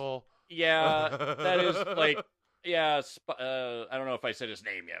asshole. Yeah, that is like. Yeah, I don't know if I said his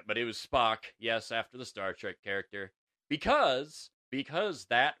name yet, but it was Spock. Yes, after the Star Trek character, because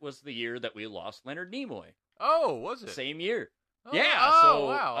that was the year that we lost Leonard Nimoy. Oh, was it? Same year. Oh, yeah. Oh,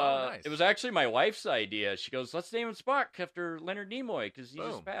 wow. Nice. It was actually my wife's idea. She goes, let's name him Spock after Leonard Nimoy because he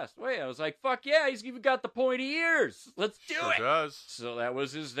just passed away. I was like, fuck yeah, he's even got the pointy ears. Let's do it. Does. So that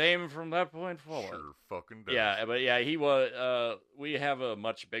was his name from that point forward. Sure fucking does. Yeah, but yeah, he was. We have a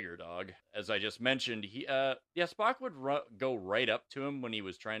much bigger dog, as I just mentioned. Spock would go right up to him when he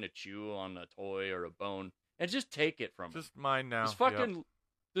was trying to chew on a toy or a bone and just take it from him. Just mine now.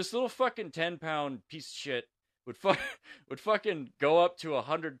 This little fucking 10-pound piece of shit would fucking go up to a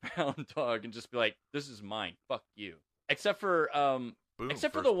 100-pound dog and just be like, "This is mine. Fuck you." Except for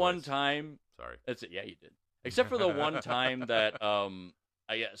the one time. Sorry. That's it. Yeah, you did. Except for the one time that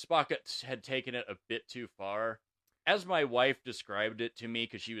Spock had taken it a bit too far. As my wife described it to me,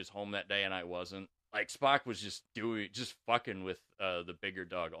 because she was home that day and I wasn't. Like Spock was just fucking with the bigger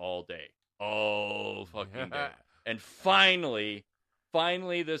dog all day. All fucking day. And finally,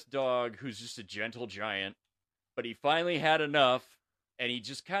 this dog, who's just a gentle giant, but he finally had enough, and he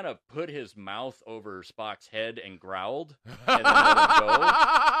just kind of put his mouth over Spock's head and growled, and then let him go.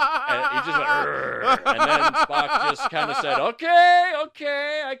 And he just went, "Rrr." And then Spock just kind of said,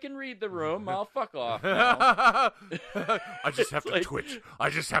 okay, I can read the room. I'll fuck off now. I just have to twitch. I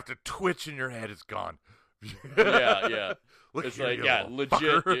just have to twitch, and your head is gone. Yeah. Look it's here, like,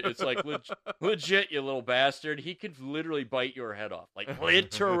 legit. It's like legit, you little bastard. He could literally bite your head off, like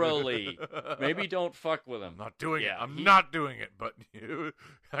literally. Maybe don't fuck with him. I'm not doing it. I'm not doing it. But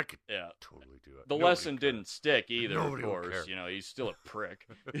I could totally do it. The lesson didn't stick either. Of course, he's still a prick.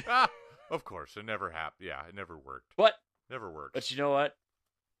 Of course, it never happened. Yeah, it never worked. Never worked. But you know what?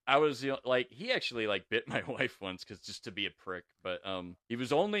 I was he actually bit my wife once just to be a prick. But he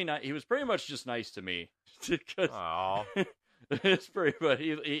was he was pretty much just nice to me. Aww. It's pretty much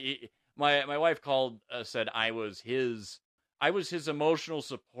my wife said I was his emotional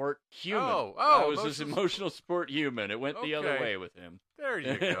support human. I was his emotional support human. It went the other way with him. There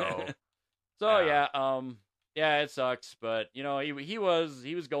you go. So it sucks, but he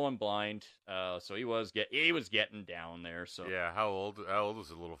was going blind. So he was getting down there. So yeah, how old was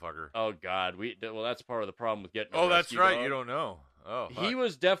the little fucker? Oh God, that's part of the problem with getting. That's right. Dog. You don't know. Oh, fuck. He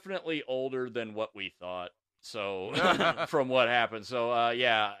was definitely older than what we thought. So from what happened. So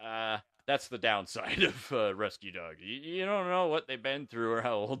that's the downside of rescue dogs. You don't know what they've been through or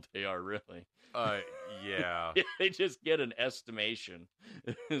how old they are, really. Yeah. They just get an estimation.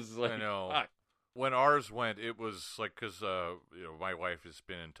 It's like, I know. Fuck. When ours went, it was like because my wife has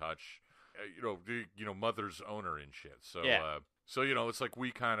been in touch, mother's owner and shit. So so it's like we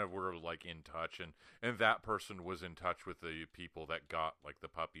kind of were like in touch, and that person was in touch with the people that got like the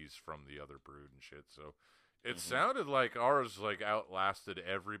puppies from the other brood and shit. So it sounded like ours like outlasted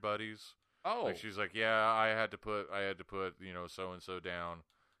everybody's. Oh, like she's like, yeah, I had to put so and so down,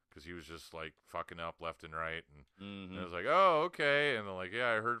 because he was just like fucking up left and right, and I Mm-hmm. was like, oh, okay, and they're like, yeah,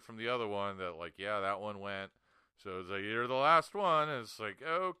 I heard from the other one that like, yeah, that one went. So it's like, you're the last one. And it's like,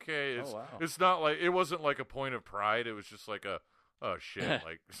 okay, Oh, wow. it's not like, it wasn't like a point of pride. It was just like oh shit,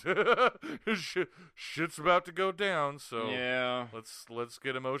 like shit's about to go down. So Yeah. let's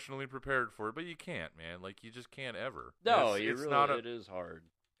get emotionally prepared for it. But you can't, man. Like, you just can't ever. No, It is hard.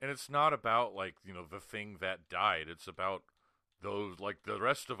 and it's not about like, you know, the thing that died. It's about those, like, the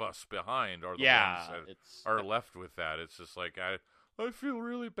rest of us behind are the ones that are left with that. It's just like, I feel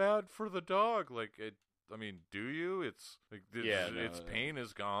really bad for the dog. Like, I mean, do you? It's like, its pain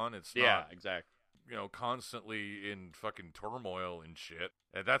is gone. It's not, exactly. you know, constantly in fucking turmoil and shit.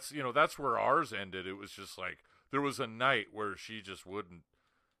 And that's, you know, that's where ours ended. It was just like, there was a night where she just wouldn't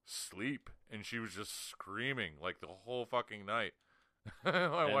sleep, and she was just screaming like the whole fucking night.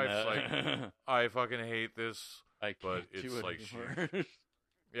 My wife's like, I fucking hate this. But it's like,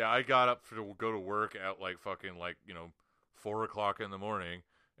 yeah, I got up to go to work at like fucking like, you know, 4:00 in the morning,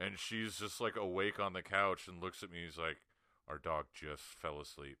 and she's just like awake on the couch and looks at me. He's like, our dog just fell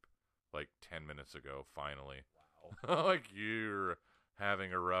asleep like 10 minutes ago, finally. Wow. Like, you're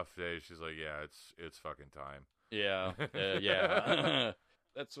having a rough day. She's like, yeah, it's fucking time. Yeah, yeah.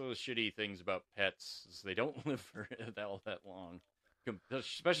 That's one of the shitty things about pets, is they don't live for that long,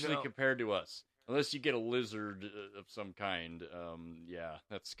 especially compared to us. Unless you get a lizard of some kind, yeah,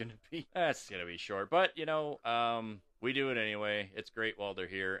 that's gonna be short. But you know, we do it anyway. It's great while they're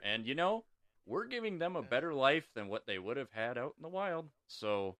here, and you know, we're giving them a better life than what they would have had out in the wild.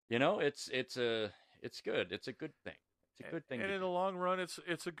 So you know, it's good. It's a good thing. It's a good thing. And in the long run,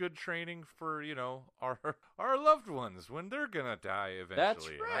 it's a good training for, you know, our loved ones when they're gonna die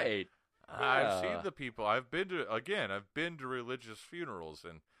eventually. That's right. I've seen the people. I've been to religious funerals,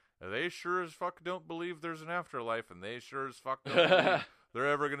 and they sure as fuck don't believe there's an afterlife, and they sure as fuck don't believe they're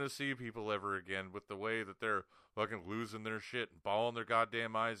ever gonna see people ever again, with the way that they're fucking losing their shit and bawling their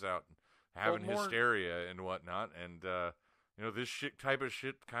goddamn eyes out and having hysteria and whatnot. And you know, this type of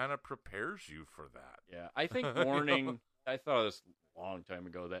shit kind of prepares you for that. Yeah, I think mourning. You know? I thought this a long time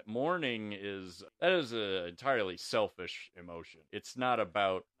ago, that mourning is an entirely selfish emotion. It's not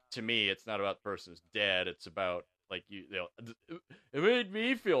about, to me, it's not about the person's dead. It's about, like, it made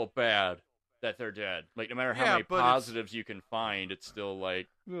me feel bad that they're dead. Like, no matter how many positives you can find, it's still like,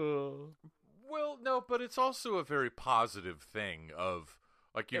 oh. Well, no, but it's also a very positive thing of,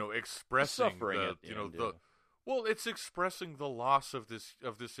 like, you know, expressing suffering well, it's expressing the loss of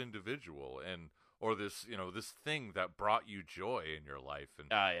this individual, and or this, you know, this thing that brought you joy in your life,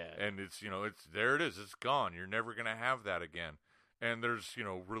 and and it's, you know, it's there, it is, it's gone. You're never gonna have that again. And there's, you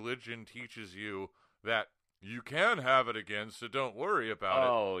know, religion teaches you that you can have it again, so don't worry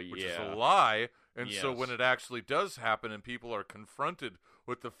about it, which is a lie. And so when it actually does happen, and people are confronted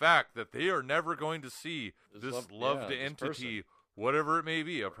with the fact that they are never going to see this loved entity, whatever it may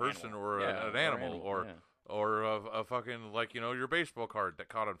be, a person or an animal, or a fucking, like, you know, your baseball card that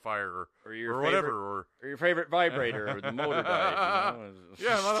caught on fire, or your whatever, or your favorite vibrator, or the motor died. You know?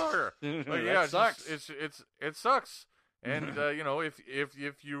 Yeah, motherfucker. Like, yeah, sucks. It sucks. And you know, if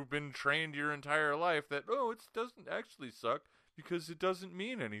you've been trained your entire life that, it doesn't actually suck because it doesn't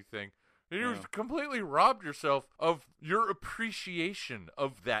mean anything, you've completely robbed yourself of your appreciation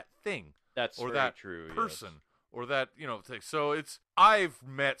of that thing. That's or very that true, person. Yes. Or that, you know, thing. So I've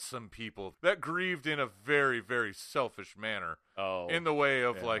met some people that grieved in a very, very selfish manner. Oh. In the way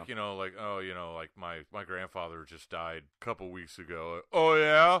of, like, you know, like, oh, you know, like my grandfather just died a couple weeks ago. Oh,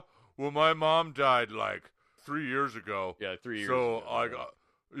 yeah? Well, my mom died, like, 3 years ago. Yeah, 3 years ago.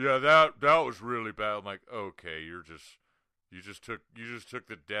 So that was really bad. I'm like, okay, you just took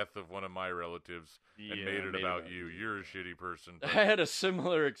the death of one of my relatives and made it about you. You're a shitty person. But I had a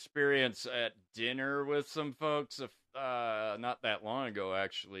similar experience at dinner with some folks not that long ago,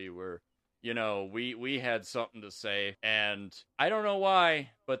 actually, where, you know, we had something to say, and I don't know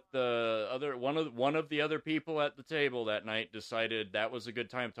why, but one of the other people at the table that night decided that was a good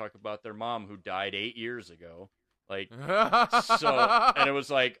time to talk about their mom who died 8 years ago. Like, so, and it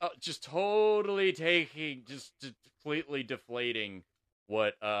was like, just totally just completely deflating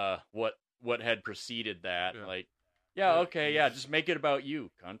what had preceded that. Yeah. Like, okay, just make it about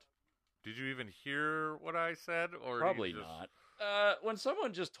you, cunt. Did you even hear what I said? Or probably not. When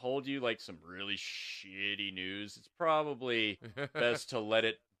someone just told you, like, some really shitty news, it's probably best to let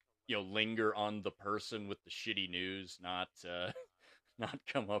it, you know, linger on the person with the shitty news, not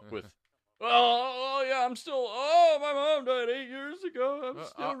come up with Oh, yeah, I'm still, my mom died 8 years ago. I'm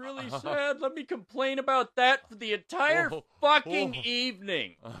still really sad. Let me complain about that for the entire fucking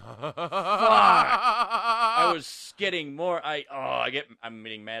evening. Fuck. I was getting more, I'm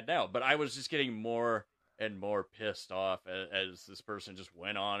getting mad now, but I was just getting more and more pissed off as this person just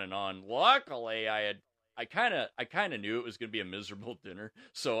went on and on. Luckily, I kind of knew it was going to be a miserable dinner,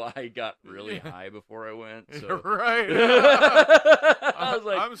 so I got really high before I went. So. Right. I was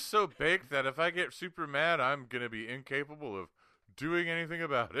like, I'm so baked that if I get super mad, I'm going to be incapable of doing anything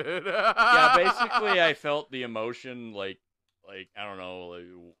about it. Yeah, basically, I felt the emotion like I don't know, like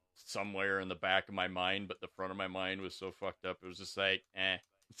somewhere in the back of my mind, but the front of my mind was so fucked up. It was just like,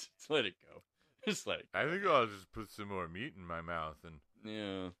 just let it go. Just let it go. I think I'll just put some more meat in my mouth and.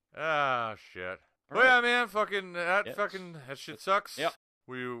 Yeah. Ah, shit. Right. Well, yeah, man, that shit sucks. Yep.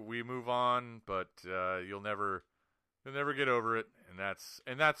 We move on, but you'll never get over it, and that's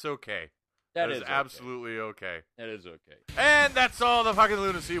okay. That is okay. Absolutely okay. That is okay. And that's all the fucking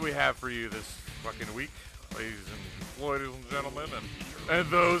lunacy we have for you this fucking week, ladies and gentlemen, and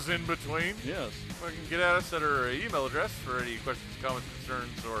those in between. Yes. Fucking get at us at our email address for any questions, comments,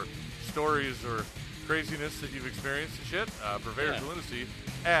 concerns, or stories or craziness that you've experienced and shit.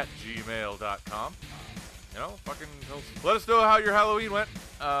 purveyorslunacy@gmail.com. You know, fucking let us know how your Halloween went.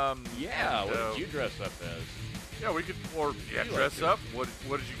 What did you dress up as? Yeah, we could, dress up. What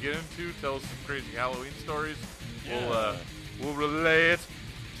did you get into? Tell us some crazy Halloween stories. Yeah. We'll relay it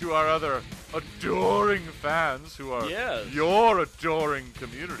to our other adoring fans who are your adoring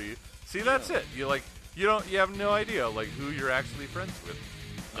community. See, that's it. You have no idea like who you're actually friends with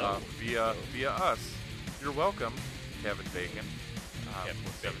via us. You're welcome, Kevin Bacon.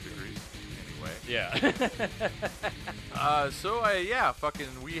 7 degrees. Anyway. Yeah.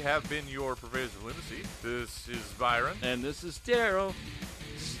 We have been your Purveyors of Lunacy. This is Byron. And this is Daryl.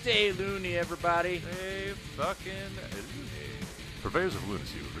 Stay loony, everybody. Stay fucking loony. Purveyors of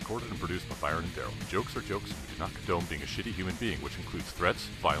Lunacy was recorded and produced by Byron and Daryl. Jokes are jokes, and we do not condone being a shitty human being, which includes threats,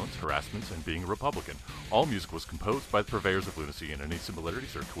 violence, harassments, and being a Republican. All music was composed by the Purveyors of Lunacy, and any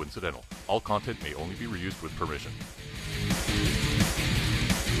similarities are coincidental. All content may only be reused with permission.